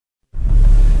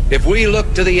if we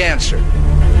look to the answer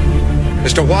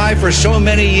as to why for so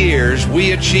many years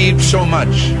we achieved so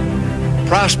much,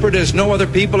 prospered as no other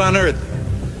people on earth,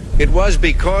 it was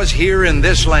because here in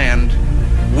this land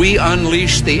we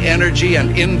unleashed the energy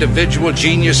and individual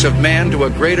genius of man to a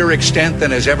greater extent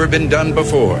than has ever been done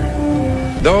before.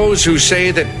 Those who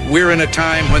say that we're in a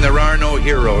time when there are no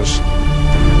heroes,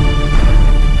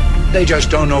 they just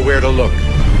don't know where to look.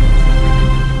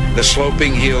 The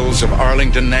sloping hills of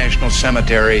Arlington National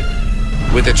Cemetery,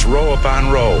 with its row upon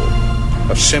row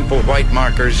of simple white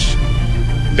markers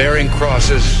bearing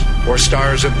crosses or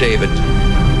stars of David,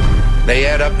 they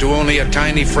add up to only a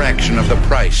tiny fraction of the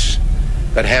price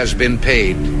that has been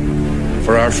paid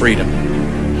for our freedom.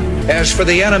 As for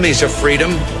the enemies of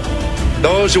freedom,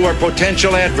 those who are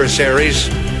potential adversaries,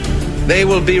 they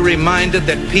will be reminded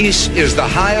that peace is the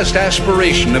highest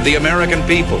aspiration of the American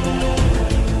people.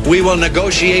 We will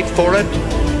negotiate for it,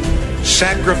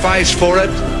 sacrifice for it.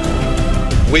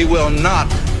 We will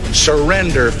not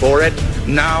surrender for it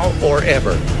now or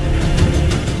ever.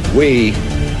 We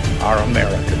are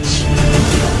Americans.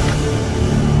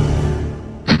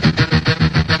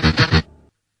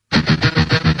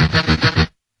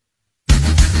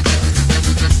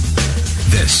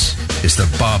 This is the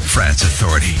Bob Frantz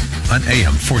Authority on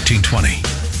AM 1420.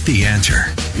 The Answer.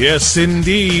 Yes,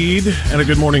 indeed. And a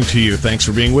good morning to you. Thanks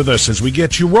for being with us as we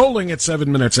get you rolling at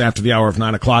 7 minutes after the hour of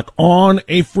 9 o'clock on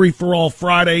a free-for-all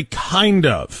Friday, kind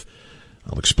of.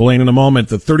 I'll explain in a moment.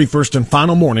 The 31st and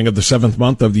final morning of the 7th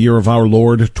month of the year of our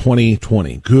Lord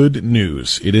 2020. Good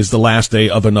news. It is the last day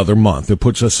of another month. It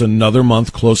puts us another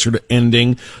month closer to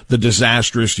ending the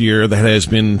disastrous year that has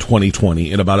been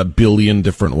 2020 in about a billion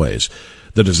different ways.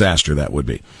 The disaster that would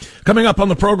be. Coming up on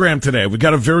the program today, we've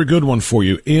got a very good one for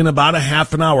you. In about a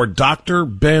half an hour, Dr.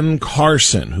 Ben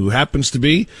Carson, who happens to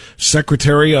be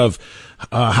Secretary of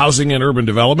Housing and Urban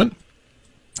Development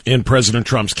in President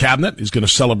Trump's cabinet, is going to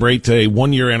celebrate a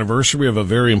one-year anniversary of a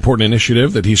very important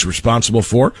initiative that he's responsible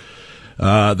for.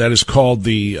 That is called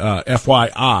the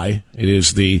FYI. It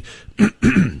is the,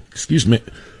 excuse me,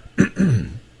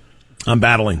 I'm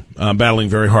battling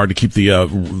very hard to keep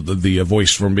the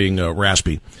voice from being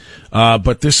raspy.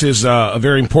 But this is a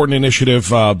very important initiative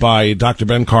by Dr.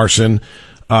 Ben Carson,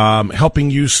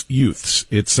 helping youths.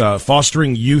 It's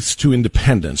fostering youths to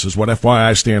independence is what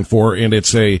FYI stand for, and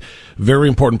it's a very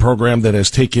important program that has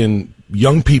taken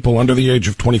young people under the age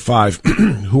of 25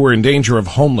 who are in danger of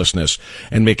homelessness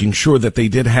and making sure that they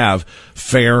did have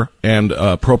fair and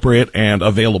appropriate and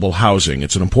available housing.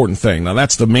 It's an important thing. Now,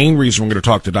 that's the main reason we're going to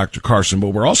talk to Dr. Carson,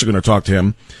 but we're also going to talk to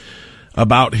him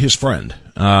about his friend.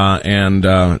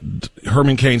 Herman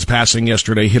Cain's passing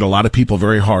yesterday hit a lot of people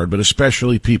very hard, but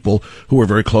especially people who were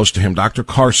very close to him. Dr.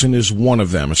 Carson is one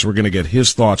of them. So we're going to get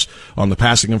his thoughts on the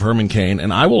passing of Herman Cain,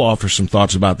 and I will offer some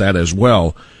thoughts about that as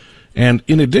well. And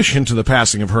in addition to the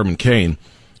passing of Herman Cain,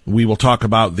 we will talk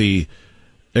about the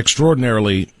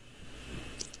extraordinarily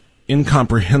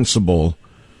incomprehensible,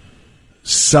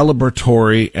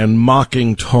 celebratory, and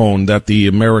mocking tone that the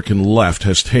American left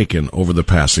has taken over the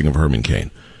passing of Herman Cain.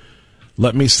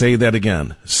 Let me say that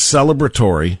again.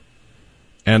 Celebratory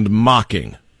and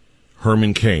mocking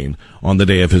Herman Cain on the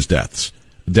day of his death.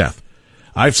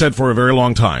 I've said for a very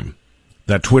long time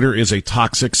that Twitter is a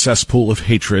toxic cesspool of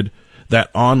hatred, that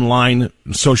online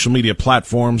social media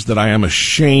platforms that I am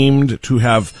ashamed to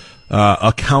have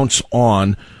accounts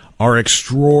on are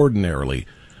extraordinarily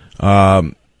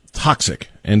toxic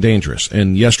and dangerous.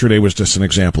 And yesterday was just an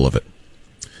example of it.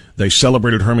 They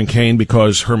celebrated Herman Cain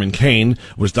because Herman Cain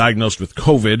was diagnosed with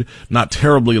COVID not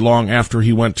terribly long after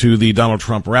he went to the Donald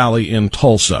Trump rally in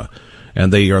Tulsa.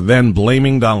 And they are then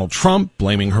blaming Donald Trump,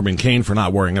 blaming Herman Cain for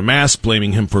not wearing a mask,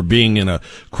 blaming him for being in a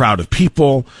crowd of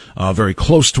people very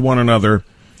close to one another,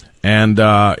 and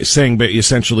saying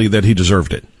essentially that he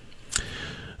deserved it.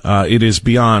 It is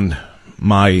beyond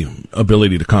my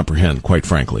ability to comprehend, quite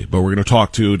frankly. But we're going to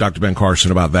talk to Dr. Ben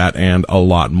Carson about that and a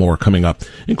lot more coming up,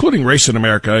 including race in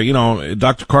America. You know,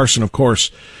 Dr. Carson, of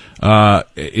course,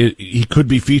 he could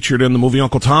be featured in the movie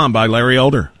Uncle Tom by Larry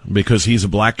Elder because he's a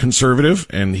black conservative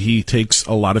and he takes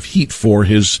a lot of heat for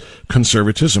his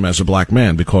conservatism as a black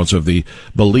man because of the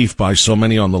belief by so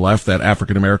many on the left that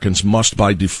African Americans must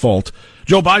by default.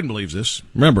 Joe Biden believes this.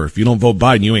 Remember, if you don't vote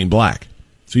Biden, you ain't black.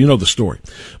 So you know the story.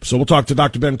 So we'll talk to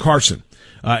Dr. Ben Carson.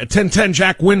 At 10:10,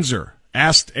 Jack Windsor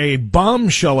asked a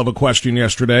bombshell of a question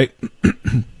yesterday.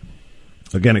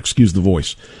 Again, excuse the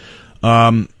voice.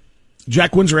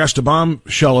 Jack Windsor asked a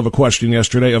bombshell of a question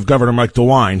yesterday of Governor Mike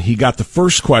DeWine. He got the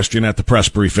first question at the press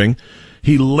briefing.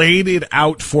 He laid it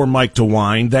out for Mike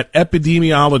DeWine that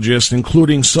epidemiologists,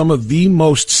 including some of the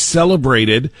most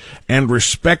celebrated and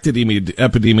respected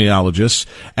epidemiologists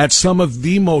at some of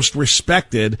the most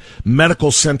respected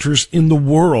medical centers in the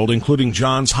world, including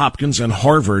Johns Hopkins and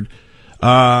Harvard,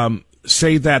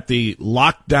 say that the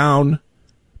lockdown,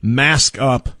 mask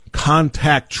up,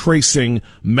 contact tracing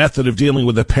method of dealing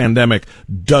with the pandemic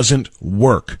doesn't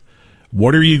work.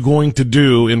 What are you going to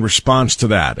do in response to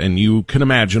that? And you can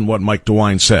imagine what Mike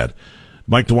DeWine said.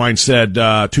 Mike DeWine said,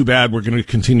 too bad, we're going to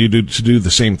continue to do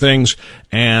the same things.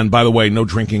 And by the way, no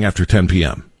drinking after 10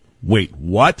 p.m. Wait,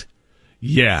 what?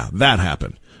 Yeah, that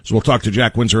happened. So we'll talk to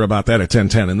Jack Windsor about that at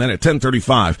 10:10. And then at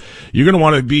 10:35, you're going to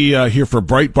want to be here for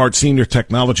Breitbart senior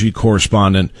technology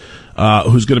correspondent,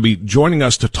 who's going to be joining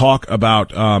us to talk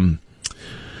about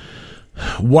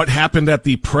what happened at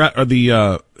the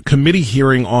committee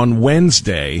hearing on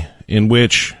Wednesday, in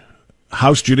which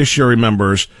House Judiciary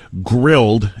members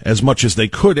grilled, as much as they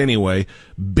could anyway,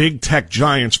 big tech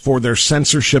giants for their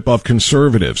censorship of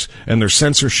conservatives and their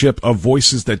censorship of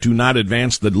voices that do not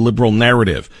advance the liberal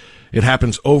narrative. It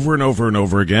happens over and over and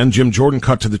over again. Jim Jordan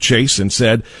cut to the chase and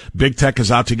said, big tech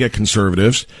is out to get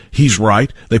conservatives. He's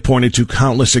right. They pointed to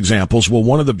countless examples. Well,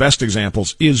 one of the best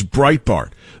examples is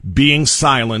Breitbart being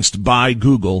silenced by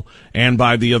Google and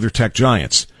by the other tech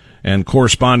giants. And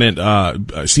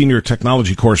senior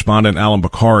technology correspondent Alan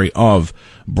Bakari of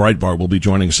Breitbart will be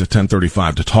joining us at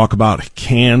 10:35 to talk about,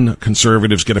 can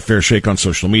conservatives get a fair shake on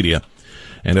social media?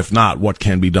 And if not, what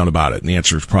can be done about it? And the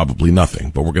answer is probably nothing,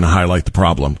 but we're going to highlight the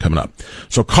problem coming up.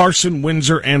 So Carson,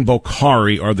 Windsor, and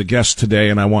Bakari are the guests today,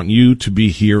 and I want you to be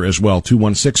here as well.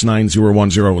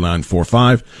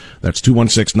 216-901-0945. That's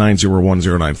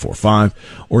 216-901-0945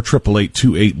 or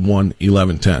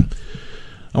 888-281-1110.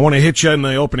 I want to hit you in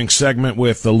the opening segment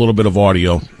with a little bit of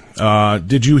audio.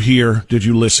 Did you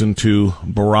listen to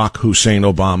Barack Hussein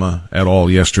Obama at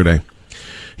all yesterday?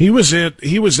 He was at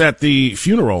the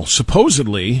funeral,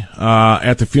 supposedly,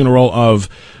 at the funeral of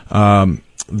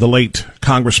the late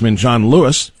Congressman John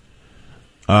Lewis,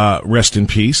 rest in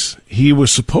peace. He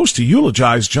was supposed to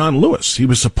eulogize John Lewis. He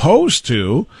was supposed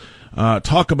to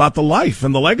talk about the life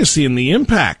and the legacy and the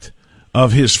impact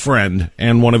of his friend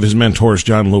and one of his mentors,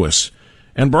 John Lewis.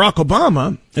 And Barack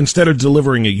Obama, instead of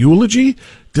delivering a eulogy,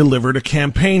 delivered a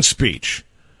campaign speech,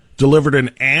 delivered an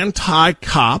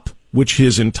anti-cop, which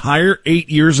his entire 8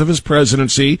 years of his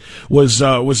presidency was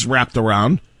wrapped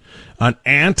around, an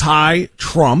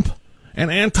anti-Trump, an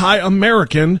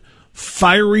anti-American,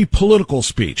 fiery political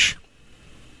speech.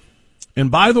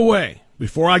 And by the way,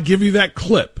 before I give you that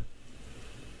clip,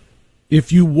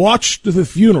 if you watched the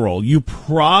funeral, you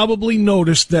probably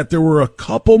noticed that there were a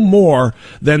couple more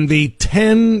than the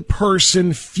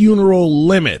 10-person funeral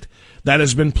limit that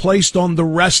has been placed on the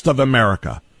rest of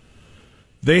America.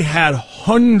 They had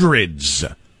hundreds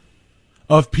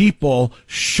of people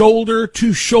shoulder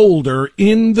to shoulder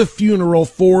in the funeral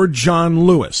for John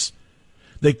Lewis.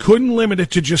 They couldn't limit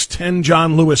it to just 10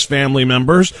 John Lewis family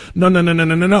members.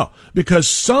 No. Because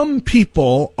some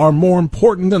people are more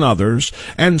important than others,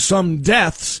 and some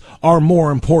deaths are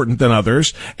more important than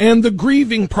others, and the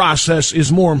grieving process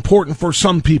is more important for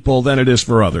some people than it is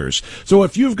for others. So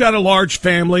if you've got a large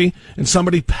family and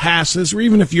somebody passes, or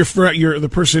even if the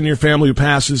person in your family who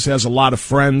passes has a lot of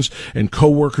friends and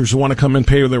coworkers who want to come and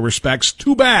pay their respects,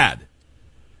 too bad.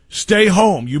 Stay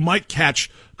home. You might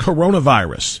catch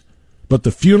coronavirus. But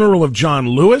the funeral of John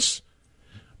Lewis,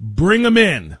 bring them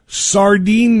in,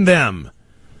 sardine them,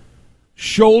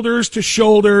 shoulders to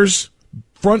shoulders,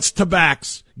 fronts to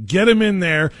backs, get them in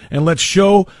there, and let's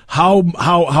show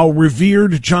how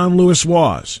revered John Lewis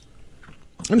was.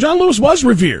 And John Lewis was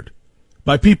revered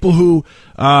by people who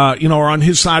are on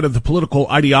his side of the political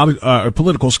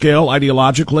scale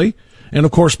ideologically, and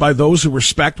of course by those who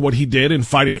respect what he did in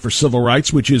fighting for civil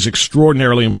rights, which is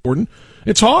extraordinarily important.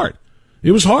 It's hard.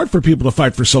 It was hard for people to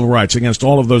fight for civil rights against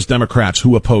all of those Democrats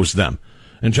who opposed them.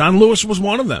 And John Lewis was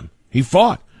one of them. He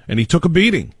fought, and he took a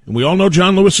beating. And we all know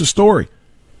John Lewis's story.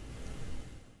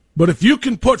 But if you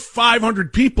can put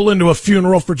 500 people into a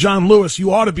funeral for John Lewis,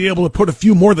 you ought to be able to put a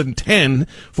few more than 10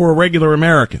 for a regular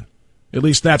American. At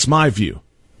least that's my view.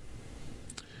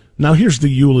 Now here's the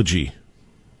eulogy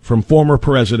from former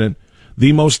president,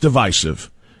 the most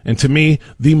divisive, and to me,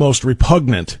 the most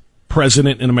repugnant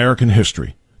president in American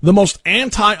history. The most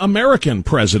anti-American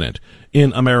president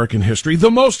in American history, the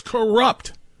most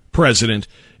corrupt president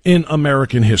in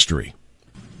American history.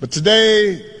 But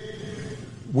today,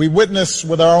 we witness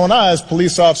with our own eyes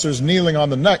police officers kneeling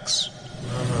on the necks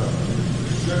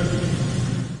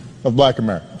of black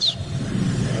Americans.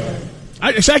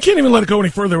 I can't even let it go any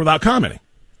further without commenting.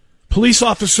 Police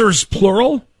officers,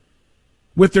 plural,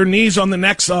 with their knees on the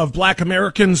necks of black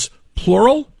Americans,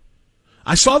 plural.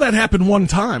 I saw that happen one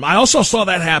time. I also saw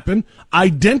that happen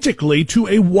identically to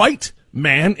a white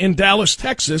man in Dallas,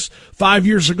 Texas, 5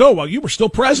 years ago while you were still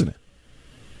president.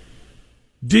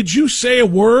 Did you say a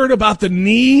word about the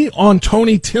knee on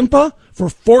Tony Timpa for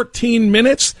 14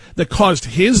 minutes that caused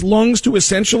his lungs to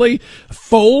essentially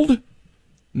fold?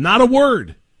 Not a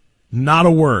word. Not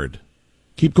a word.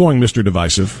 Keep going, Mr.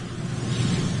 Divisive.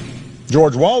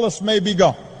 George Wallace may be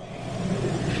gone,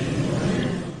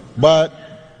 but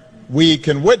we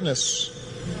can witness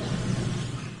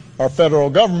our federal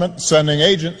government sending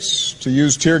agents to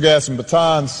use tear gas and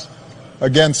batons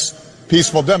against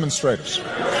peaceful demonstrators.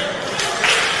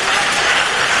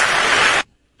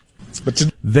 But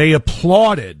they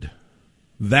applauded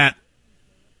that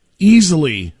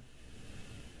easily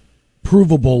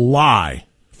provable lie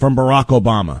from Barack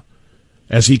Obama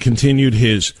as he continued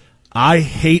his I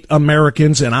hate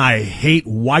Americans and I hate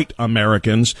white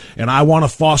Americans and I want to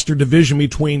foster division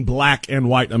between black and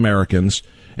white Americans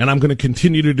and I'm going to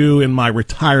continue to do in my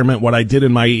retirement what I did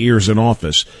in my years in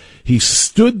office. He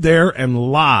stood there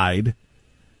and lied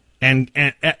and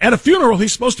at a funeral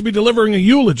he's supposed to be delivering a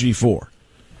eulogy for.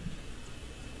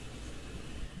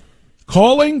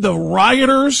 Calling the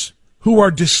rioters who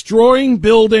are destroying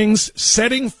buildings,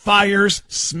 setting fires,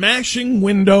 smashing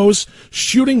windows,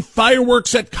 shooting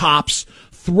fireworks at cops,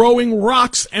 throwing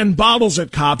rocks and bottles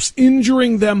at cops,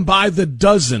 injuring them by the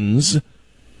dozens,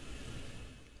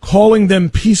 calling them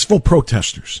peaceful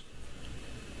protesters,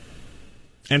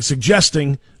 and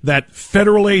suggesting that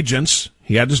federal agents,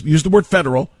 he had to use the word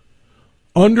federal,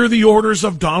 under the orders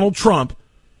of Donald Trump,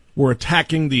 were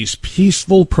attacking these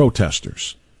peaceful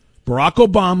protesters. Barack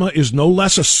Obama is no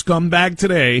less a scumbag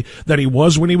today than he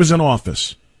was when he was in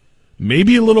office.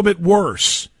 Maybe a little bit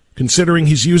worse, considering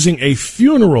he's using a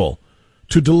funeral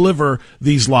to deliver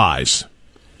these lies.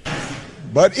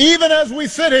 But even as we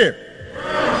sit here,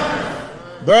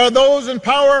 there are those in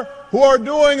power who are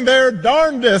doing their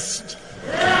darndest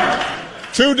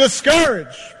to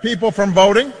discourage people from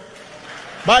voting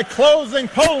by closing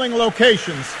polling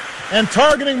locations and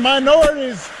targeting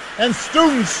minorities and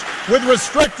students with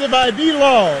restrictive ID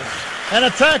laws and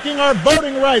attacking our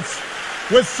voting rights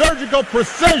with surgical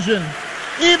precision,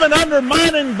 even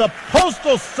undermining the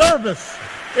Postal Service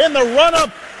in the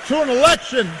run-up to an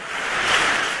election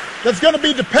that's going to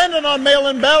be dependent on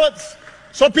mail-in ballots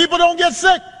so people don't get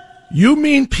sick. You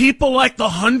mean people like the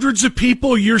hundreds of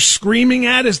people you're screaming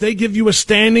at as they give you a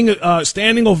standing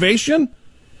ovation?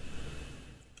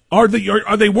 Are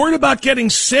they worried about getting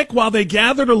sick while they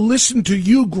gather to listen to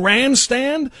you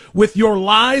grandstand with your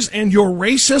lies and your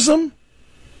racism?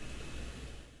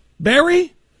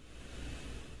 Barry?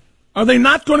 Are they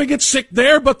not going to get sick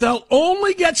there, but they'll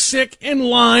only get sick in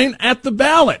line at the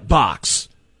ballot box?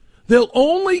 They'll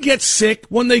only get sick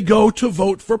when they go to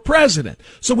vote for president.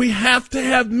 So we have to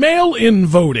have mail-in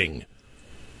voting.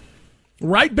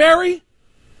 Right, Barry?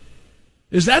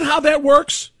 Is that how that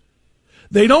works?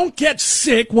 They don't get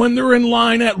sick when they're in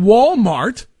line at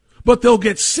Walmart, but they'll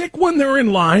get sick when they're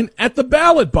in line at the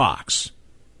ballot box.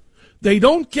 They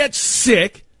don't get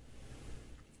sick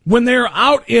when they're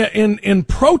out in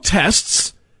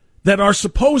protests that are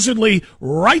supposedly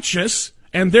righteous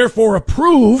and therefore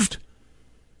approved,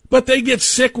 but they get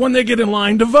sick when they get in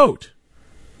line to vote.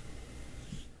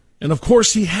 And, of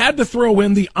course, he had to throw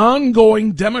in the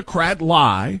ongoing Democrat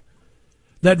lie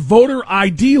that voter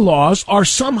ID laws are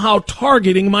somehow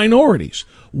targeting minorities.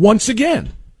 Once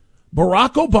again,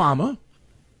 Barack Obama,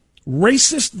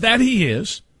 racist that he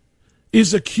is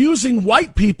accusing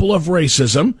white people of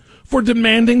racism for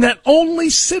demanding that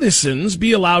only citizens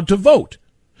be allowed to vote,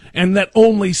 and that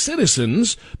only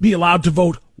citizens be allowed to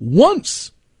vote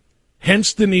once,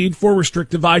 hence the need for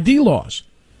restrictive ID laws.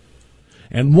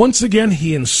 And once again,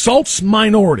 he insults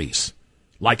minorities,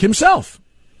 like himself,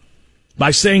 by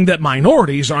saying that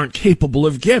minorities aren't capable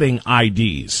of getting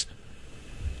IDs.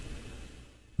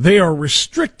 They are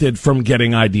restricted from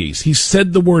getting IDs. He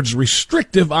said the words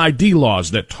restrictive ID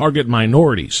laws that target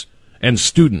minorities and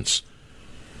students.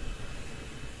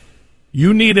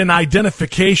 You need an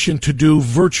identification to do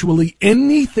virtually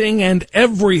anything and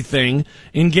everything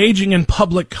engaging in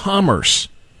public commerce.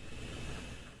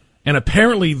 And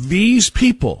apparently these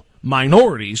people,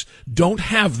 minorities, don't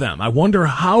have them. I wonder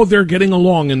how they're getting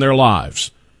along in their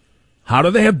lives. How do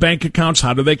they have bank accounts?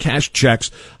 How do they cash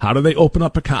checks? How do they open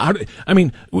up accounts?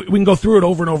 We can go through it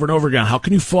over and over and over again. How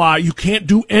can you fly? You can't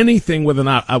do anything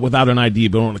without an ID.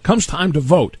 But when it comes time to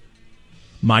vote,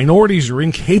 minorities are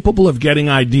incapable of getting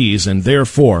IDs, and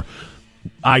therefore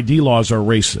ID laws are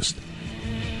racist.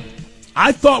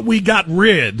 I thought we got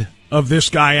rid of this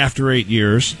guy after 8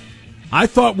 years. I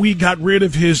thought we got rid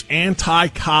of his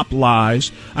anti-cop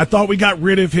lies. I thought we got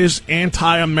rid of his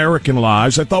anti-American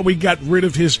lies. I thought we got rid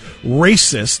of his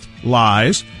racist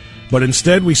lies. But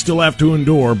instead, we still have to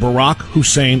endure Barack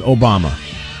Hussein Obama.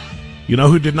 You know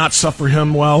who did not suffer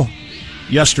him well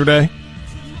yesterday?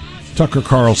 Tucker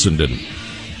Carlson didn't.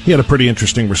 He had a pretty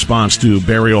interesting response to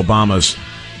Barry Obama's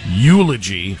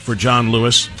eulogy for John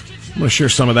Lewis. I'm going to share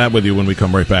some of that with you when we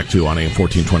come right back to on AM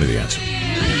 1420 The Answer.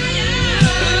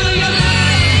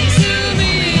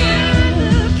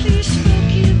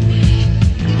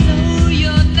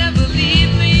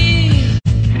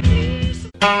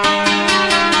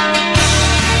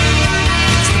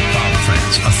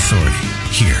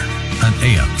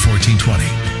 AM 1420.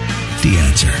 The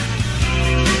Answer.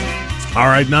 All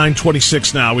right,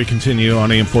 9:26 now. We continue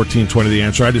on AM 1420 The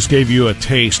Answer. I just gave you a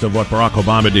taste of what Barack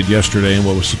Obama did yesterday and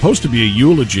what was supposed to be a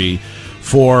eulogy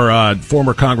for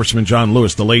former Congressman John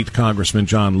Lewis, the late Congressman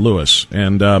John Lewis.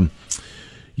 And,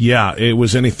 yeah, it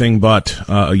was anything but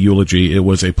a eulogy. It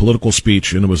was a political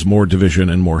speech, and it was more division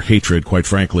and more hatred, quite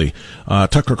frankly.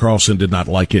 Tucker Carlson did not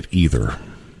like it either.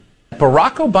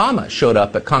 Barack Obama showed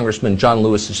up at Congressman John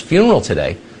Lewis's funeral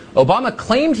today. Obama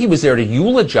claimed he was there to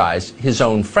eulogize his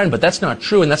own friend, but that's not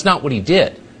true, and that's not what he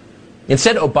did.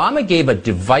 Instead, Obama gave a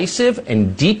divisive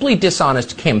and deeply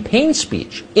dishonest campaign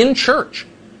speech in church.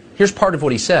 Here's part of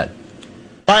what he said.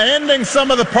 By ending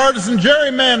some of the partisan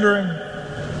gerrymandering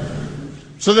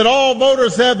so that all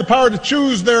voters have the power to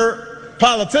choose their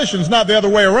politicians, not the other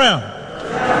way around.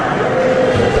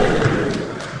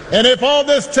 And if all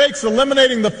this takes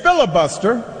eliminating the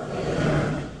filibuster,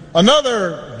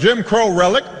 another Jim Crow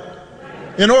relic,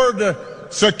 in order to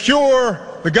secure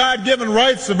the God-given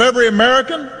rights of every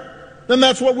American, then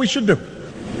that's what we should do.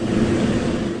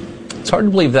 It's hard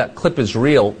to believe that clip is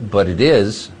real, but it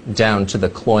is, down to the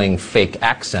cloying fake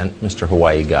accent, Mr.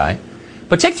 Hawaii guy.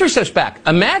 But take 3 steps back.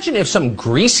 Imagine if some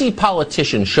greasy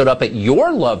politician showed up at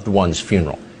your loved one's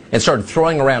funeral and started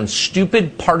throwing around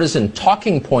stupid partisan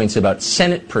talking points about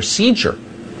Senate procedure.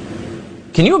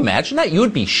 Can you imagine that? You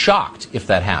would be shocked if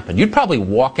that happened. You'd probably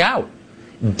walk out.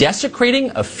 Desecrating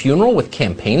a funeral with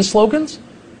campaign slogans?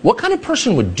 What kind of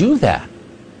person would do that?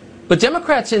 But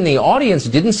Democrats in the audience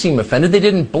didn't seem offended. They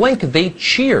didn't blink. They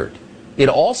cheered. It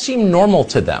all seemed normal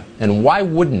to them. And why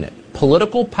wouldn't it?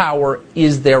 Political power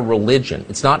is their religion.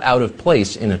 It's not out of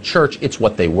place in a church. It's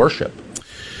what they worship.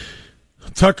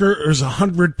 Tucker is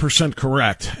 100%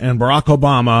 correct, and Barack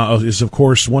Obama is, of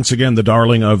course, once again, the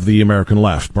darling of the American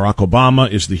left. Barack Obama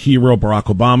is the hero.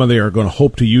 Barack Obama they are going to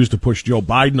hope to use to push Joe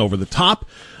Biden over the top,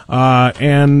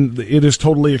 and it is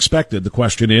totally expected. The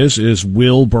question is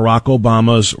will Barack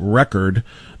Obama's record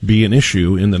be an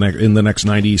issue in the next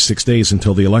 96 days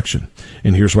until the election?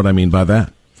 And here's what I mean by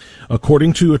that.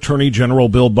 According to Attorney General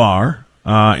Bill Barr,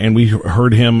 and we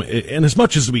heard him, and as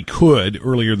much as we could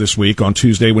earlier this week on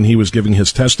Tuesday when he was giving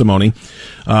his testimony,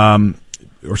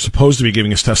 or supposed to be giving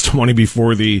his testimony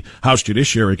before the House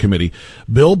Judiciary Committee,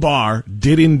 Bill Barr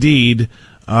did indeed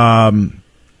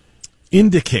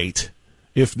indicate,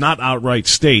 if not outright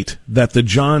state, that the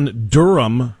John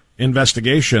Durham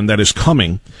investigation that is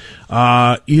coming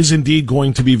is indeed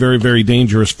going to be very, very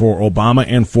dangerous for Obama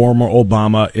and former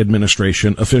Obama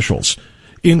administration officials,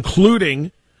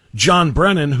 including John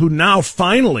Brennan, who now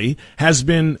finally has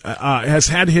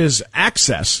had his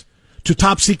access to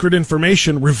top secret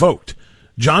information revoked.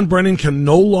 John Brennan can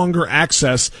no longer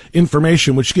access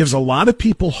information, which gives a lot of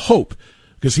people hope,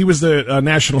 because he was the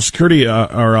national security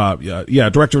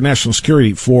director of national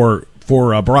security for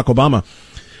Barack Obama.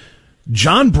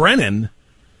 John Brennan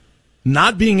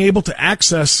not being able to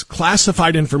access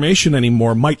classified information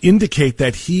anymore might indicate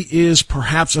that he is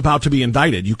perhaps about to be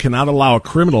indicted. You cannot allow a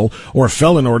criminal or a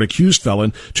felon or an accused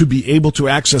felon to be able to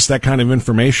access that kind of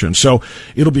information. So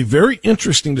it'll be very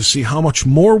interesting to see how much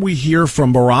more we hear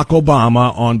from Barack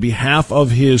Obama on behalf of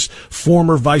his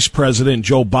former vice president,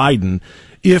 Joe Biden,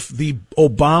 if the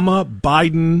Obama,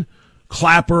 Biden,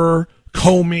 Clapper,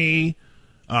 Comey,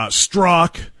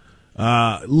 Strzok,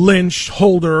 Lynch,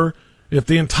 Holder, if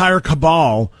the entire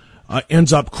cabal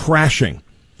ends up crashing.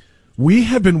 We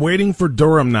have been waiting for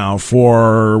Durham now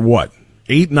for,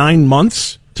 8-9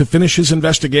 months to finish his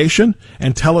investigation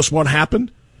and tell us what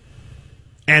happened?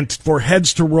 And for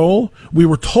heads to roll? We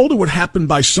were told it would happen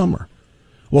by summer.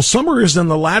 Well, summer is in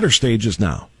the latter stages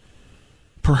now.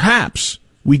 Perhaps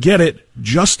we get it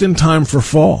just in time for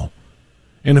fall.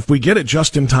 And if we get it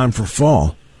just in time for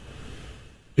fall,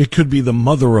 it could be the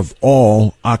mother of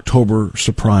all October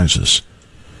surprises.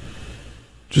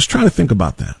 Just try to think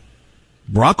about that.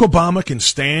 Barack Obama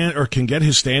can get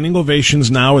his standing ovations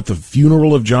now at the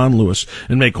funeral of John Lewis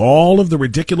and make all of the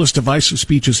ridiculous divisive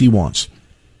speeches he wants.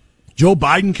 Joe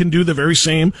Biden can do the very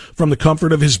same from the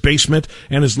comfort of his basement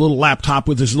and his little laptop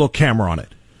with his little camera on it.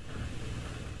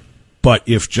 But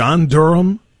if John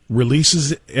Durham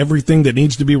releases everything that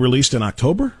needs to be released in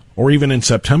October or even in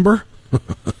September,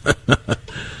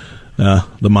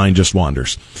 the mind just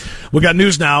wanders. We got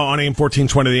news now on AM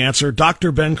 1420 The Answer.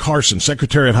 Dr. Ben Carson,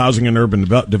 Secretary of Housing and Urban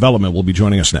Development, will be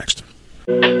joining us next.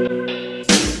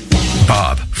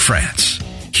 Bob France,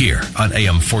 here on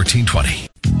AM 1420.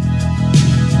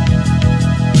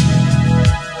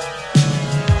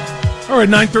 All right,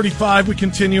 9:35. We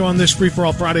continue on this Free for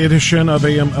All Friday edition of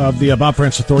the Bob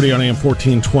France Authority on AM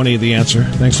 1420 The Answer.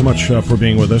 Thanks so much for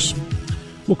being with us.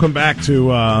 We'll come back to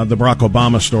the Barack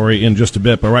Obama story in just a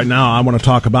bit, but right now I want to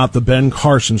talk about the Ben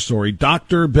Carson story.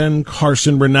 Dr. Ben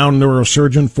Carson, renowned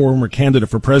neurosurgeon, former candidate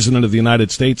for president of the United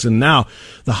States, and now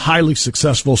the highly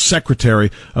successful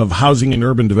Secretary of Housing and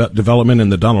Urban Development in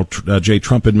the Donald J.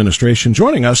 Trump administration,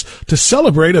 joining us to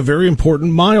celebrate a very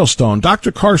important milestone.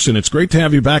 Dr. Carson, it's great to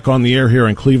have you back on the air here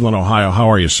in Cleveland, Ohio. How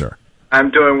are you, sir? I'm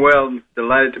doing well.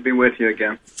 Delighted to be with you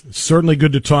again. Certainly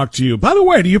good to talk to you. By the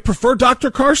way, do you prefer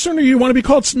Dr. Carson or you want to be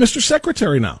called Mr.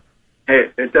 Secretary now? Hey,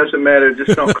 it doesn't matter.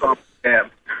 Just don't call me Cab.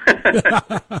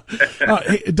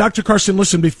 Hey, Dr. Carson,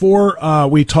 listen, before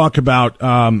we talk about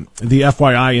the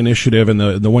FYI initiative and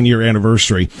the one-year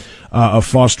anniversary of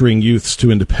fostering youths to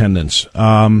independence,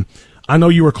 I know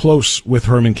you were close with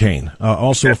Herman Cain,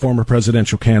 also a former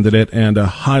presidential candidate and a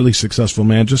highly successful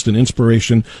man, just an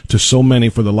inspiration to so many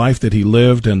for the life that he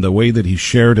lived and the way that he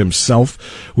shared himself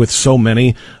with so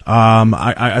many.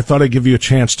 I thought I'd give you a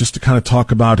chance just to kind of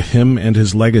talk about him and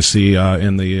his legacy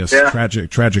in the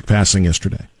tragic passing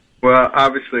yesterday. Well,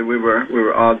 obviously we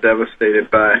were all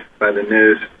devastated by the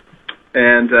news.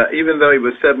 And even though he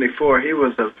was 74, he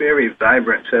was a very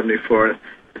vibrant 74.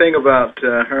 The thing about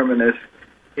Herman is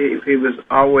he was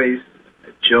always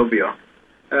jovial.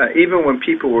 Even when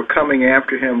people were coming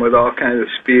after him with all kinds of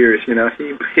spears,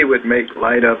 he would make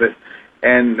light of it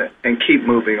and keep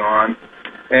moving on.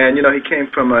 And, he came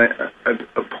from a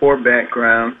poor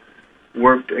background,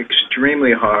 worked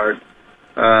extremely hard,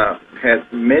 had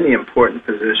many important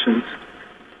positions,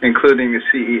 including the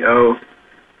CEO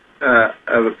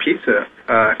of a pizza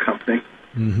company.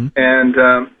 Mm-hmm.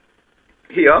 And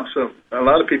he also, a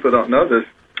lot of people don't know this,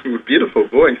 with beautiful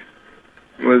voice,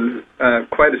 was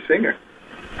quite a singer.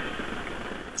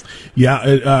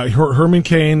 Yeah, Herman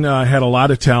Cain had a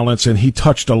lot of talents, and he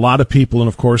touched a lot of people. And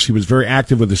of course, he was very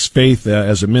active with his faith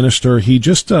as a minister. He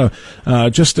just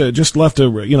left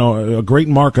a great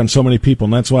mark on so many people,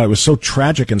 and that's why it was so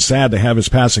tragic and sad to have his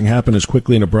passing happen as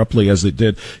quickly and abruptly as it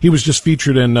did. He was just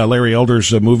featured in Larry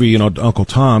Elder's movie, Uncle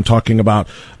Tom, talking about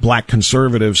black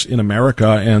conservatives in America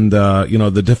and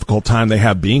the difficult time they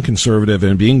have being conservative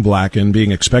and being black and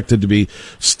being expected to be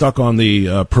stuck on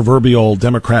the proverbial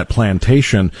Democrat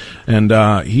plantation. And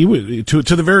he to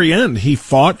the very end, he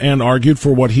fought and argued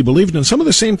for what he believed in. Some of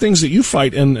the same things that you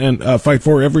fight and fight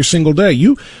for every single day.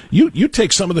 You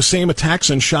take some of the same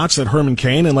attacks and shots that Herman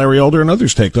Cain and Larry Elder and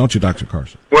others take, don't you, Dr.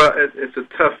 Carson? Well, it's a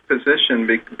tough position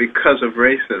because of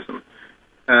racism.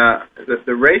 The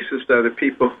racists are the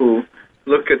people who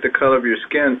look at the color of your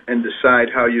skin and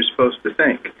decide how you're supposed to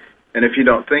think. And if you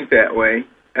don't think that way,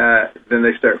 then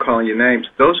they start calling you names.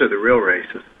 Those are the real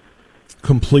racists.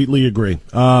 Completely agree.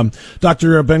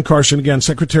 Dr. Ben Carson, again,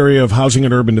 Secretary of Housing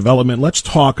and Urban Development. Let's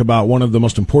talk about one of the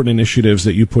most important initiatives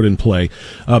that you put in play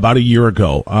about a year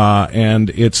ago. And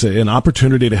it's an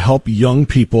opportunity to help young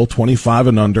people 25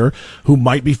 and under who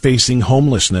might be facing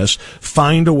homelessness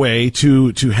find a way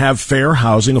to have fair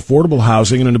housing, affordable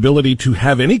housing, and an ability to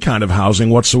have any kind of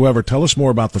housing whatsoever. Tell us more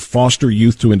about the Foster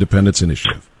Youth to Independence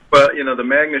initiative. Well, the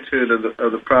magnitude of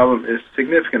the problem is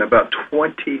significant. About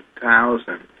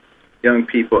 20,000 young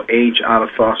people age out of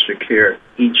foster care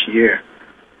each year.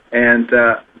 And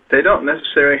they don't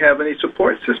necessarily have any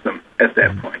support system at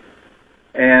that point.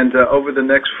 And over the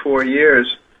next 4 years,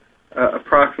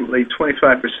 approximately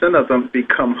 25% of them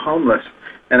become homeless,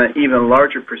 and an even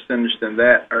larger percentage than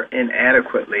that are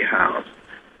inadequately housed.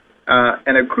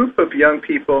 And a group of young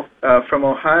people from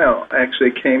Ohio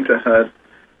actually came to HUD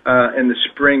in the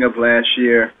spring of last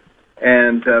year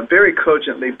and very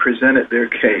cogently presented their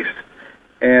case.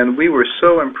 And we were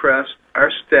so impressed.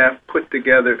 Our staff put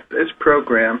together this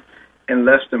program. In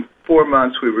less than 4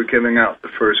 months, we were giving out the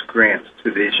first grants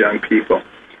to these young people.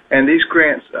 And these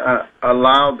grants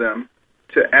allow them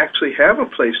to actually have a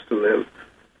place to live,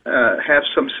 have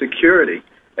some security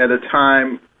at a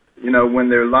time, when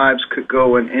their lives could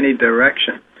go in any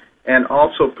direction, and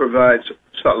also provides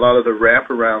a lot of the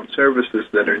wraparound services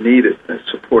that are needed,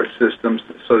 support systems,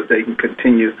 so that they can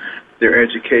continue their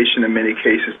education. In many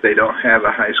cases, they don't have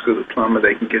a high school diploma.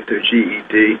 They can get their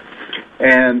GED,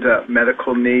 and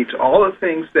medical needs, all the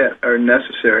things that are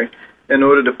necessary in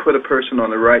order to put a person on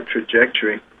the right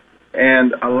trajectory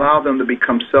and allow them to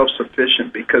become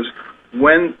self-sufficient. Because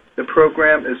when the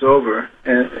program is over,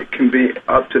 and it can be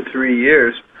up to 3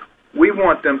 years, we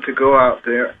want them to go out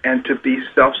there and to be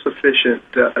self-sufficient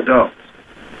adults.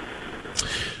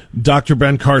 Dr.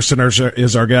 Ben Carson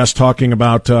is our guest, talking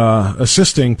about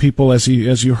assisting people, as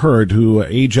you heard, who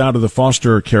age out of the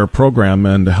foster care program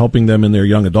and helping them in their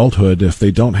young adulthood if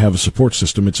they don't have a support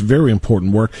system. It's very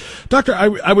important work. Doctor,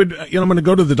 I'm going to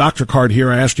go to the doctor card here.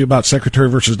 I asked you about secretary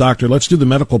versus doctor. Let's do the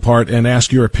medical part and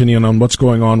ask your opinion on what's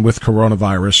going on with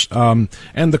coronavirus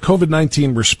and the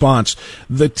COVID-19 response.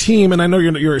 The team, and I know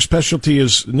your specialty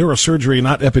is neurosurgery,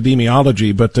 not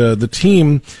epidemiology, but the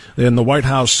team in the White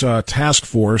House task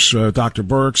force, Dr.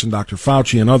 Birx and Dr.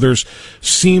 Fauci and others,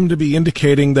 seem to be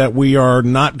indicating that we are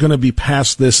not going to be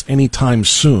past this anytime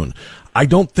soon. I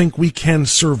don't think we can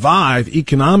survive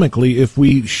economically if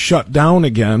we shut down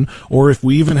again, or if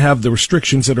we even have the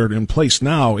restrictions that are in place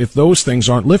now, if those things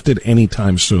aren't lifted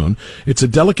anytime soon. It's a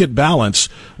delicate balance.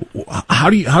 How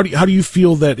do you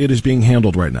feel that it is being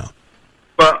handled right now?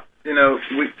 Well,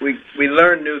 we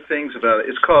learn new things about it.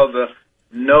 It's called the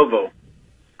novel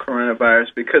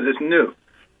coronavirus because it's new.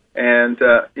 And,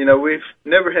 we've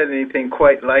never had anything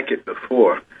quite like it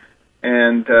before.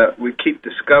 And we keep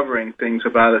discovering things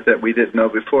about it that we didn't know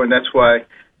before, and that's why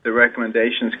the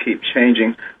recommendations keep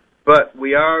changing. But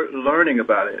we are learning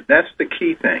about it. That's the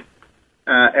key thing.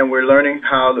 And we're learning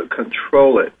how to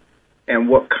control it and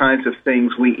what kinds of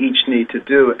things we each need to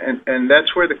do. And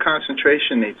that's where the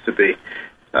concentration needs to be.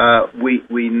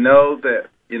 We know that,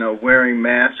 wearing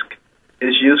masks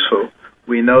is useful.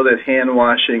 We know that hand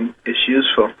washing is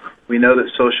useful. We know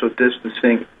that social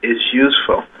distancing is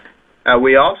useful.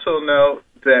 We also know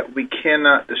that we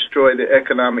cannot destroy the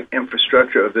economic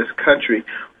infrastructure of this country,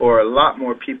 or a lot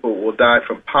more people will die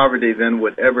from poverty than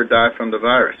would ever die from the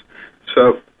virus.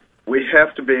 So we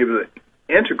have to be able to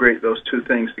integrate those two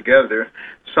things together.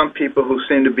 Some people who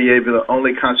seem to be able to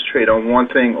only concentrate on one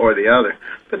thing or the other.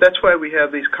 But that's why we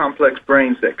have these complex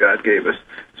brains that God gave us,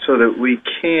 so that we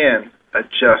can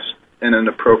adjust in an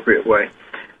appropriate way.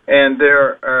 And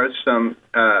there are some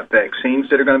vaccines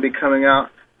that are going to be coming out.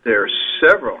 There are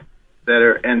several that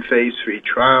are in phase 3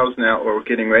 trials now, or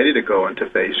getting ready to go into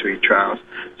phase 3 trials.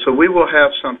 So we will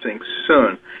have something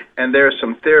soon. And there are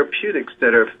some therapeutics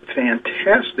that are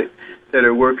fantastic that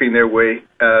are working their way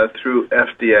through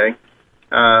FDA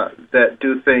that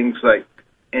do things like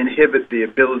inhibit the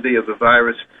ability of the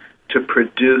virus to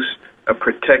produce a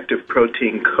protective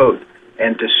protein coat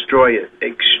and destroy it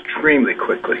extremely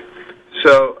quickly.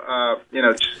 So,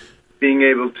 just being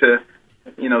able to,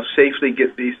 safely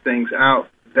get these things out,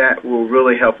 that will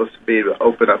really help us to be able to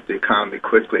open up the economy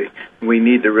quickly. We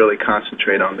need to really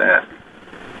concentrate on that.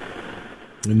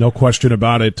 No question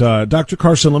about it. Dr.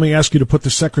 Carson, let me ask you to put the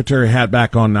secretary hat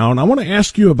back on now, and I want to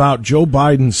ask you about Joe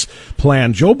Biden's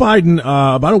plan. Joe Biden,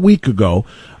 about a week ago,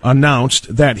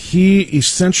 announced that he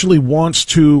essentially wants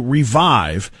to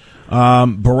revive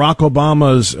Barack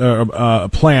Obama's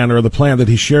plan, or the plan that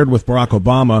he shared with Barack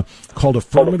Obama, called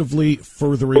Affirmatively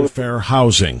Furthering Fair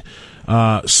Housing.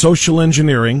 Social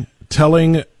engineering,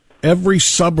 telling every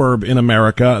suburb in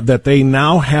America that they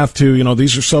now have to,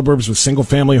 these are suburbs with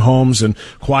single-family homes and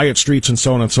quiet streets and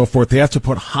so on and so forth. They have to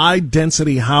put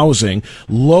high-density housing,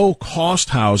 low-cost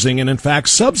housing, and, in fact,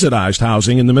 subsidized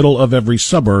housing in the middle of every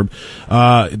suburb.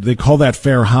 They call that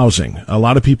fair housing. A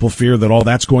lot of people fear that all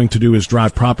that's going to do is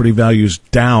drive property values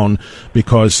down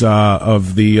because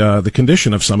of the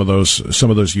condition of some of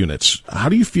those units. How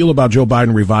do you feel about Joe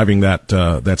Biden reviving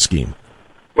that scheme?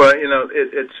 Well,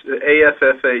 it's the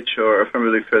AFFH, or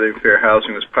Affirmatively Furthering Fair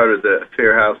Housing, was part of the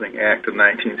Fair Housing Act of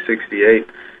 1968.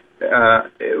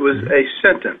 It was a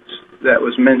sentence that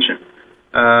was mentioned.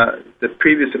 The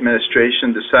previous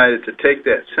administration decided to take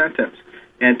that sentence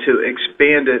and to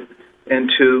expand it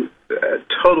into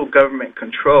total government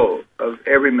control of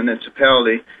every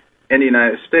municipality in the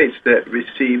United States that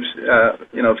receives,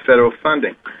 federal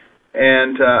funding.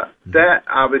 And that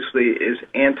obviously is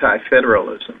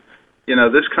anti-federalism.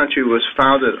 This country was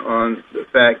founded on the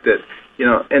fact that,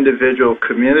 individual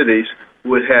communities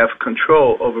would have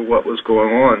control over what was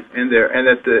going on in there, and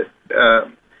that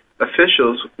the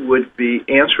officials would be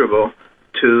answerable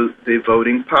to the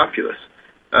voting populace.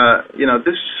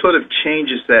 This sort of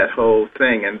changes that whole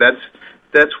thing, and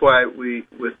that's why we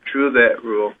withdrew that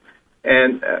rule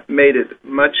and made it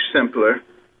much simpler.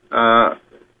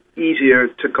 easier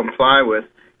to comply with.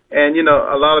 And,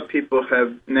 a lot of people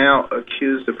have now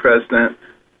accused the president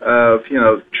of,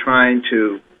 trying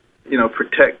to,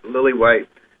 protect lily white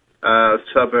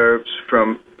suburbs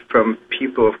from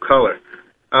people of color.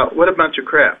 What a bunch of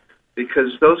crap,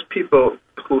 because those people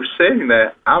who are saying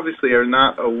that obviously are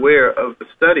not aware of the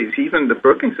studies. Even the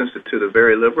Brookings Institute, a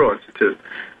very liberal institute,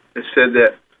 has said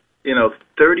that,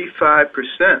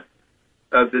 35%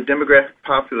 of the demographic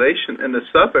population in the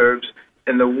suburbs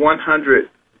in the 100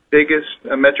 biggest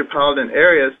metropolitan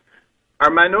areas are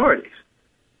minorities.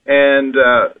 And,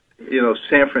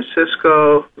 San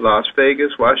Francisco, Las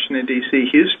Vegas, Washington, D.C.,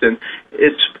 Houston,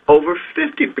 it's over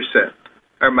 50%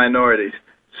 are minorities.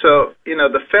 So,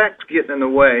 the facts get in the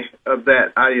way of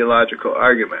that ideological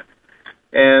argument.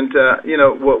 And,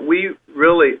 what we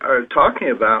really are talking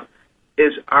about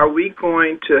is, are we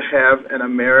going to have an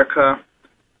America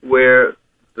where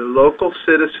the local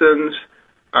citizens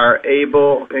are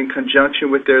able, in conjunction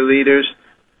with their leaders,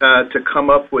 to come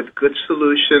up with good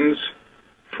solutions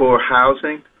for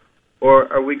housing?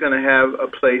 Or are we going to have a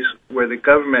place where the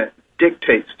government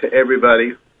dictates to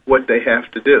everybody what they have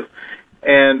to do?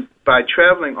 And by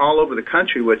traveling all over the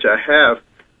country, which I have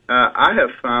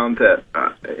found that,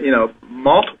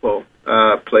 multiple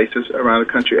places around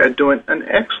the country are doing an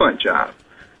excellent job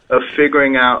of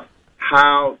figuring out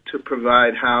how to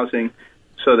provide housing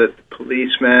so that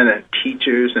policemen and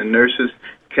teachers and nurses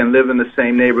can live in the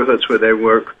same neighborhoods where they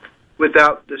work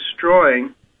without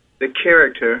destroying the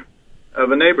character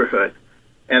of a neighborhood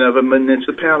and of a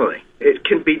municipality. It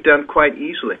can be done quite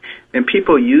easily. And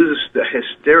people use the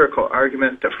hysterical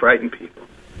argument to frighten people.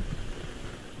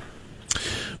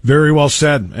 Very well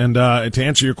said. And to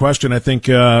answer your question, I think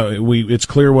it's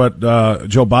clear what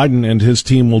Joe Biden and his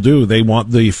team will do. They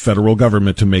want the federal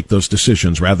government to make those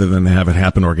decisions rather than have it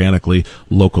happen organically,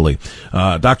 locally.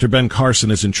 Dr. Ben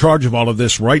Carson is in charge of all of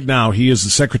this right now. He is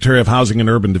the Secretary of Housing and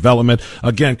Urban Development.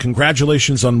 Again,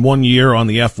 congratulations on 1 year on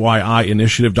the FYI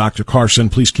initiative, Dr. Carson.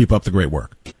 Please keep up the great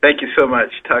work. Thank you so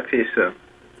much. Talk to you soon.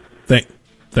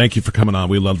 Thank you for coming on.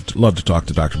 We love to talk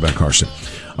to Dr. Ben Carson.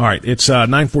 All right, it's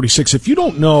 9:46. If you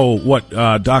don't know what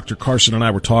Dr. Carson and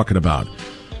I were talking about,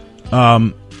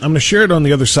 I'm going to share it on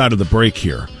the other side of the break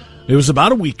here. It was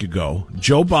about a week ago.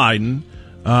 Joe Biden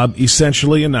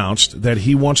essentially announced that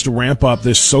he wants to ramp up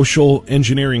this social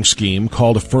engineering scheme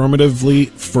called Affirmatively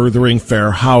Furthering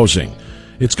Fair Housing.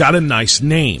 It's got a nice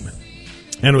name,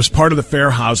 and it was part of the Fair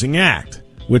Housing Act,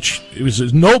 which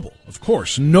was noble, of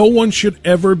course. No one should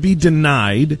ever be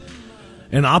denied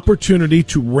an opportunity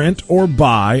to rent or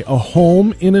buy a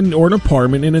home or an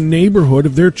apartment in a neighborhood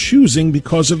of their choosing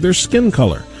because of their skin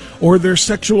color or their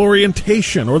sexual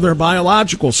orientation or their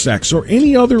biological sex or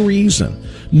any other reason.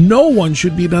 No one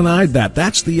should be denied that.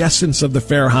 That's the essence of the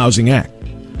Fair Housing Act.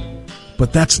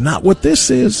 But that's not what this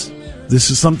is. This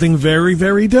is something very,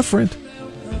 very different.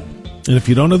 And if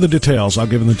you don't know the details, I'll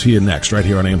give them to you next, right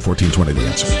here on AM 1420, The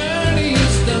Answer.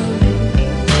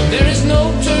 There is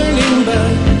no turning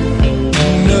back.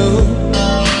 No.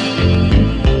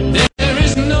 There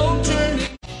is no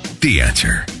turning. The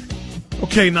Answer.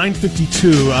 Okay,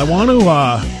 9:52. I want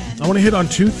to hit on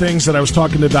two things that I was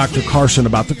talking to Dr. Carson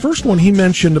about. The first one, he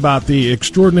mentioned about the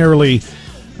extraordinarily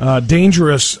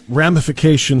dangerous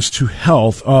ramifications to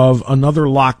health of another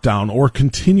lockdown or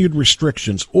continued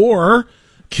restrictions or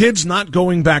kids not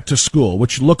going back to school,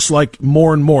 which looks like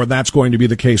more and more that's going to be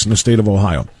the case in the state of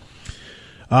Ohio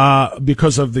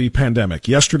because of the pandemic.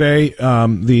 Yesterday,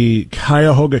 the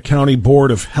Cuyahoga County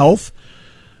Board of Health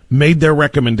made their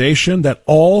recommendation that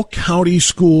all county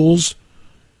schools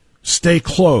stay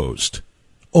closed.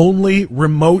 Only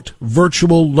remote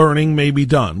virtual learning may be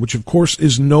done, which of course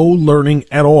is no learning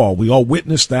at all. We all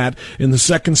witnessed that in the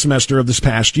second semester of this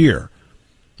past year,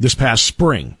 this past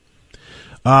spring.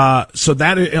 So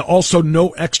that also no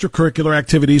extracurricular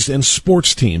activities and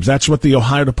sports teams. That's what the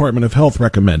Ohio Department of Health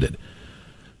recommended.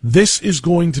 This is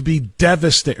going to be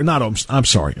devastating. I'm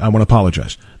sorry. I want to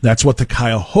apologize. That's what the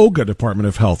Cuyahoga Department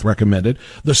of Health recommended.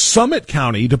 The Summit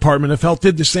County Department of Health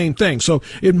did the same thing. So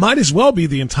it might as well be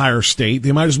the entire state.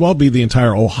 They might as well be the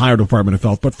entire Ohio Department of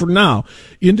Health. But for now,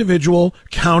 individual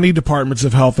county departments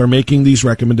of health are making these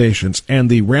recommendations,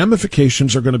 and the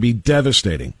ramifications are going to be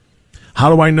devastating. How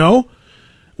do I know?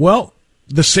 Well,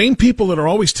 the same people that are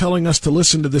always telling us to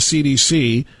listen to the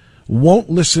CDC won't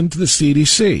listen to the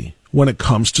CDC when it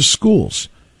comes to schools.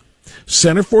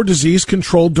 Center for Disease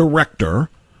Control Director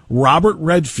Robert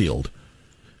Redfield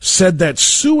said that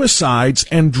suicides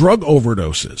and drug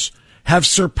overdoses have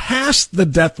surpassed the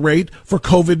death rate for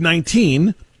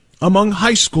COVID-19 among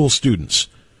high school students.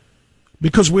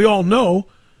 Because we all know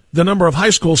the number of high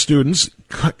school students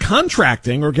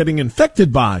contracting or getting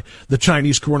infected by the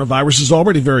Chinese coronavirus is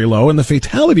already very low, and the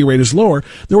fatality rate is lower.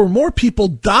 There were more people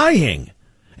dying.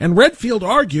 And Redfield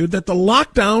argued that the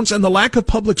lockdowns and the lack of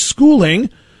public schooling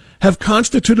have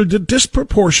constituted a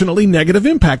disproportionately negative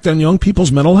impact on young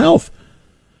people's mental health.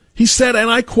 He said, and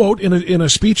I quote in a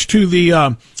speech to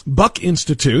the Buck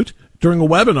Institute during a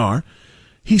webinar,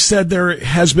 he said there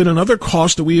has been another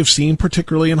cost that we have seen,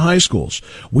 particularly in high schools.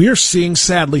 We are seeing,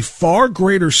 sadly, far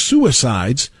greater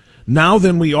suicides now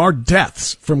than we are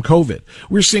deaths from COVID.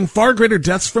 We're seeing far greater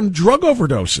deaths from drug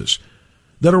overdoses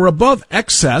that are above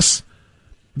excess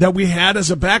that we had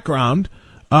as a background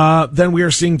than we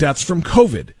are seeing deaths from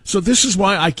COVID. So this is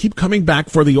why I keep coming back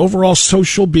for the overall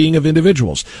social being of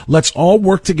individuals. Let's all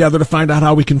work together to find out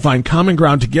how we can find common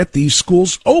ground to get these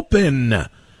schools open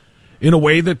in a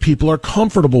way that people are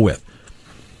comfortable with.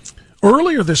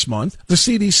 Earlier this month, the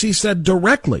CDC said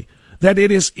directly that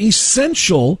it is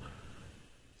essential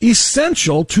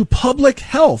to public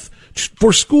health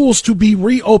for schools to be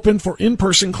reopened for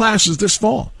in-person classes this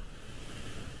fall.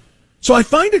 So I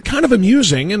find it kind of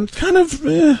amusing and kind of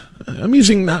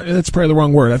amusing. That's probably the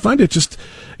wrong word. I find it just,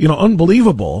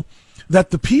 unbelievable that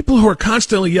the people who are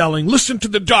constantly yelling, listen to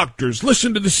the doctors,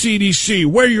 listen to the CDC,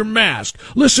 wear your mask,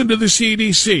 listen to the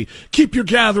CDC, keep your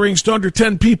gatherings to under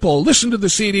 10 people, listen to the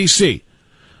CDC.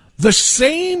 The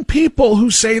same people who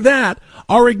say that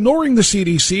are ignoring the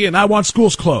CDC, and I want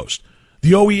schools closed.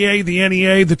 The OEA, the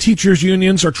NEA, the teachers'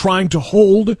 unions are trying to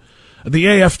hold, the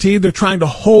AFT, they're trying to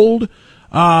hold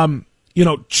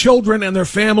children and their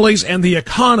families and the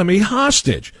economy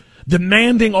hostage,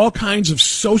 demanding all kinds of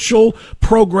social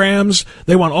programs.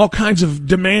 They want all kinds of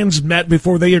demands met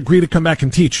before they agree to come back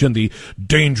and teach in the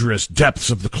dangerous depths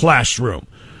of the classroom.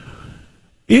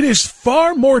 It is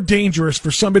far more dangerous for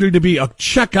somebody to be a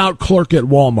checkout clerk at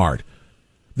Walmart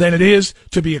than it is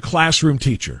to be a classroom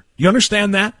teacher. You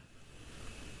understand that?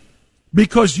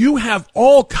 Because you have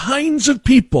all kinds of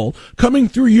people coming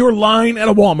through your line at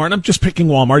a Walmart. I'm just picking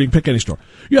Walmart. You can pick any store.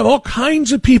 You have all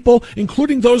kinds of people,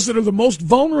 including those that are the most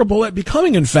vulnerable at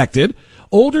becoming infected,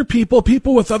 older people,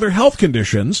 people with other health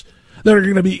conditions, that are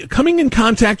going to be coming in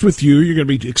contact with you. You're going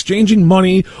to be exchanging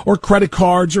money or credit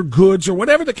cards or goods or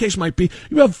whatever the case might be.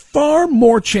 You have far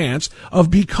more chance of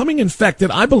becoming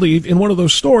infected, I believe, in one of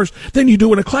those stores than you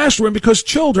do in a classroom, because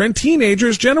children,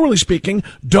 teenagers, generally speaking,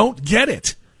 don't get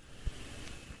it.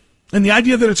 And the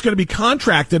idea that it's going to be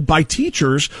contracted by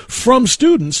teachers from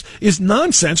students is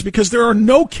nonsense, because there are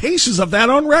no cases of that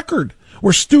on record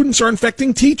where students are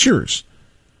infecting teachers.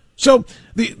 So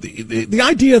the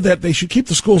idea that they should keep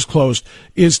the schools closed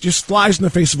is just flies in the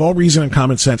face of all reason and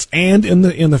common sense, and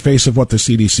in the face of what the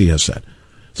CDC has said.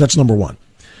 So that's number one.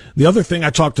 The other thing I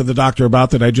talked to the doctor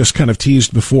about that I just kind of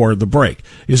teased before the break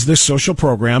is this social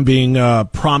program being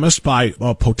promised by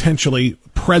potentially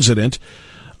President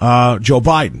Joe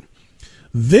Biden.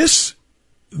 This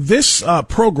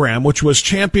program, which was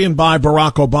championed by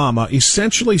Barack Obama,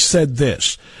 essentially said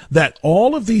this, that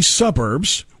all of these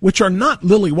suburbs, which are not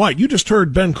lily white, you just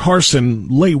heard Ben Carson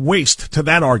lay waste to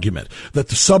that argument, that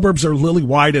the suburbs are lily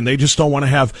white and they just don't want to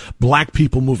have black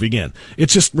people moving in.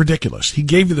 It's just ridiculous. He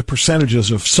gave you the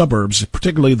percentages of suburbs,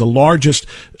 particularly the largest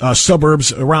suburbs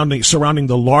surrounding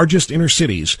the largest inner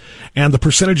cities, and the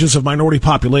percentages of minority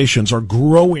populations are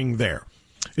growing there.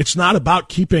 It's not about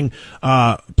keeping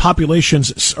neighborhoods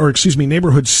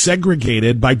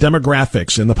segregated by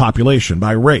demographics in the population,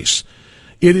 by race.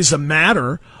 It is a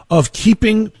matter of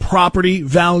keeping property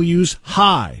values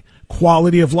high,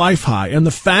 quality of life high. And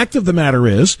the fact of the matter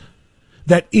is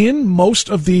that in most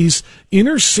of these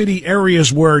inner city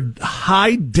areas where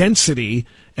high density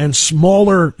and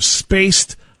smaller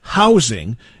spaced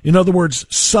housing, in other words,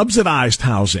 subsidized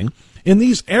housing, in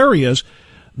these areas,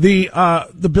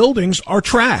 the buildings are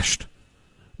trashed.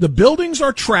 The buildings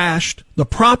are trashed. The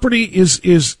property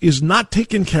is not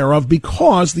taken care of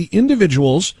because the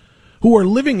individuals who are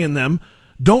living in them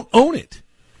don't own it.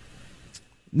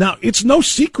 Now, it's no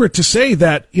secret to say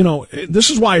that, this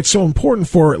is why it's so important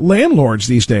for landlords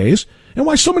these days, and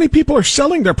why so many people are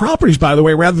selling their properties, by the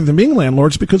way, rather than being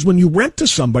landlords, because when you rent to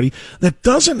somebody that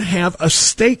doesn't have a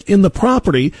stake in the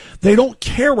property, they don't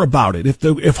care about it. If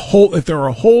there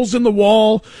are holes in the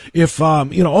wall, if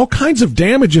all kinds of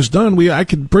damage is done, I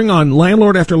could bring on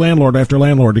landlord after landlord after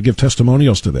landlord to give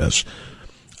testimonials to this.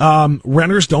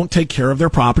 Renters don't take care of their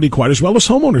property quite as well as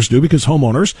homeowners do, because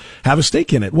homeowners have a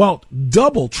stake in it. Well,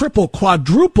 double, triple,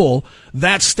 quadruple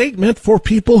that statement for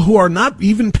people who are not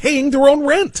even paying their own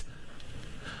rent.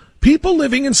 People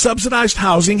living in subsidized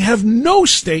housing have no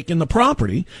stake in the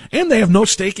property, and they have no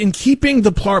stake in keeping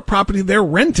the property they're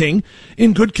renting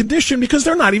in good condition, because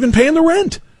they're not even paying the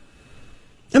rent.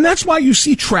 And that's why you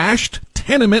see trashed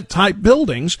tenement-type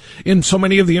buildings in so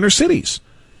many of the inner cities.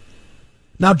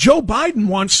 Now, Joe Biden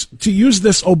wants to use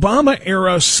this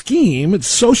Obama-era scheme,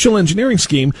 social engineering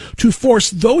scheme, to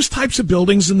force those types of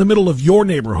buildings in the middle of your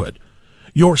neighborhood.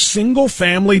 Your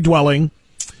single-family dwelling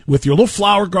with your little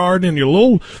flower garden and your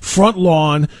little front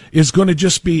lawn is going to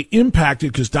just be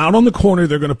impacted because down on the corner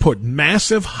they're going to put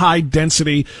massive,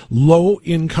 high-density,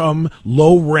 low-income,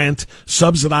 low-rent,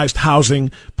 subsidized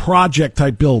housing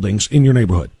project-type buildings in your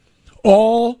neighborhood.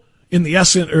 All in the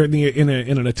essence, or in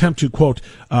an attempt to, quote,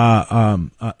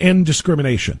 end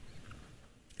discrimination.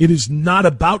 It is not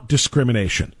about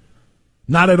discrimination.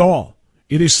 Not at all.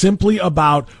 It is simply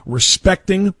about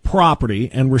respecting property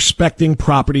and respecting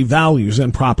property values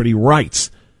and property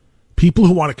rights. People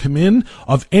who want to come in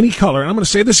of any color, and I'm going to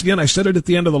say this again, I said it at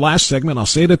the end of the last segment, I'll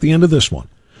say it at the end of this one.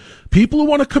 People who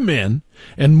want to come in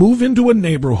and move into a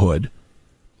neighborhood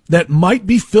that might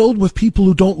be filled with people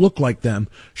who don't look like them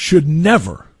should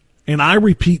never, and I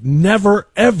repeat, never,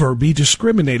 ever be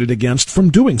discriminated against from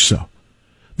doing so.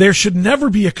 There should never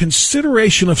be a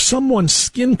consideration of someone's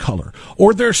skin color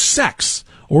or their sex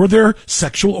or their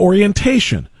sexual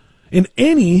orientation in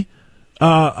any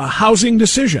housing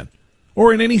decision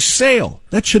or in any sale.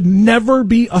 That should never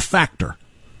be a factor.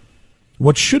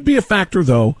 What should be a factor,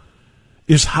 though,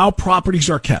 is how properties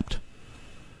are kept.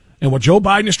 And what Joe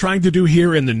Biden is trying to do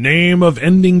here in the name of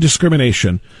ending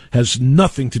discrimination has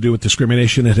nothing to do with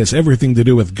discrimination. It has everything to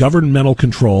do with governmental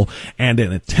control and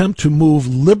an attempt to move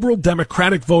liberal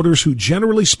Democratic voters who,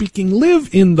 generally speaking, live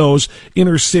in those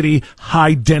inner city,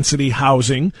 high-density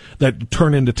housing that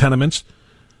turn into tenements.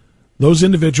 Those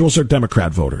individuals are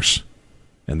Democrat voters.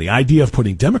 And the idea of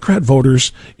putting Democrat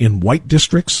voters in white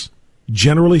districts,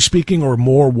 generally speaking, or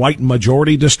more white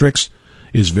majority districts,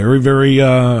 is very, very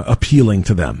appealing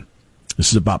to them.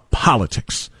 This is about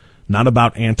politics, not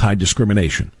about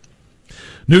anti-discrimination.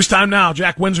 News time now.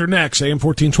 Jack Windsor next. AM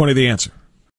 1420, The Answer.